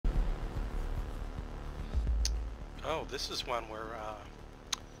Oh, this is one where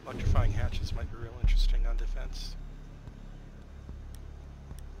electrifying hatches might be real interesting on defense.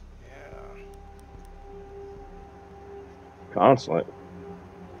 Yeah. Consulate.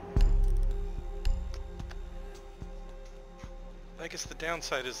 I guess the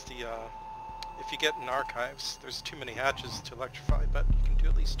downside is the if you get in archives, there's too many hatches to electrify, but you can do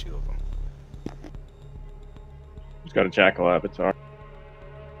at least 2 of them. Just got a jackal avatar.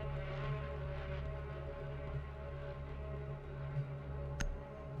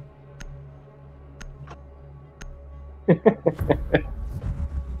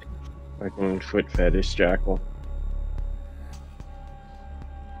 Fucking foot fetish jackal.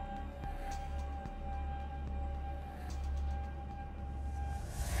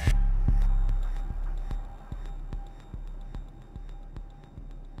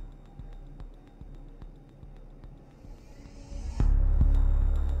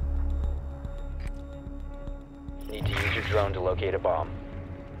 Need to use your drone to locate a bomb.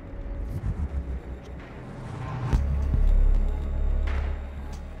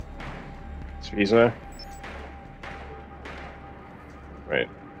 It's Visa. Right.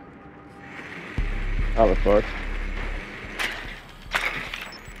 How the fuck?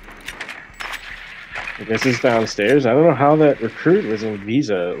 I guess it's downstairs. I don't know how that recruit was in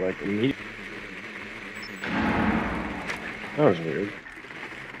Visa, like, immediately. That was weird.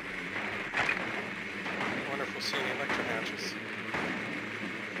 I wonder if we'll see any electro hatches.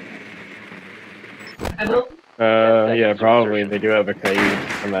 Yeah, probably. They do have a Kaid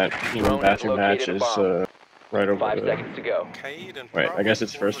on that, you know, Bastion hatches, right over 5 there. seconds to go. Kaid and Wait, I guess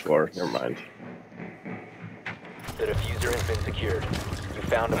it's probably first floor. Never mind. The diffuser has been secured. You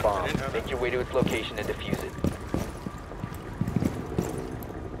found a bomb. Make your way to its location and defuse it.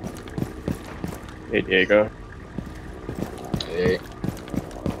 Hey, Diego. Hey.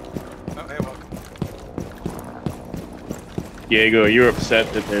 Oh, hey, welcome. Diego, you're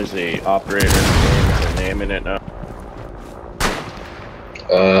upset that there's a operator with a name in it now?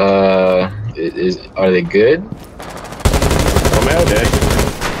 Are they good? Oh, man, dead.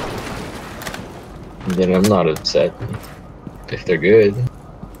 Then I'm not upset if they're good.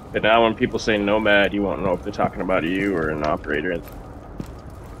 But now when people say nomad, you won't know if they're talking about you or an operator.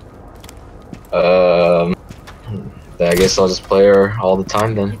 I guess I'll just play her all the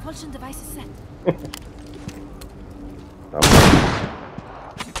time then. Repulsion device is set.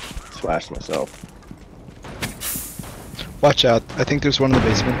 Slashed myself. Watch out. I think there's one in the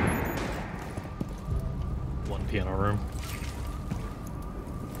basement. One piano room.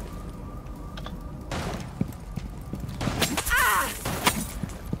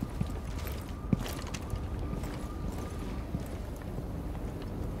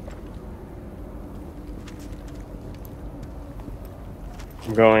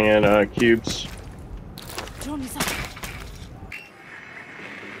 I'm going in cubes. Drone is up.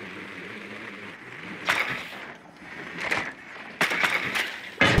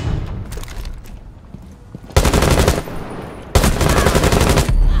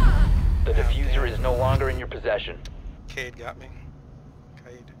 The diffuser is no longer in your possession. Kaid got me.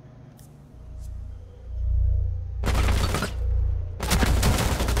 Kaid.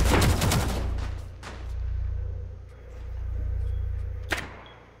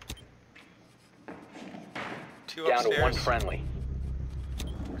 Two Down upstairs. to 1 friendly.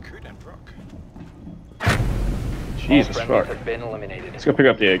 Recruit and Brook. Jesus All friendlies fuck. have been eliminated. Let's go pick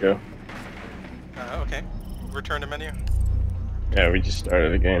up Diego. Okay. Return to menu. Yeah, we just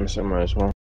started the game, so might as well.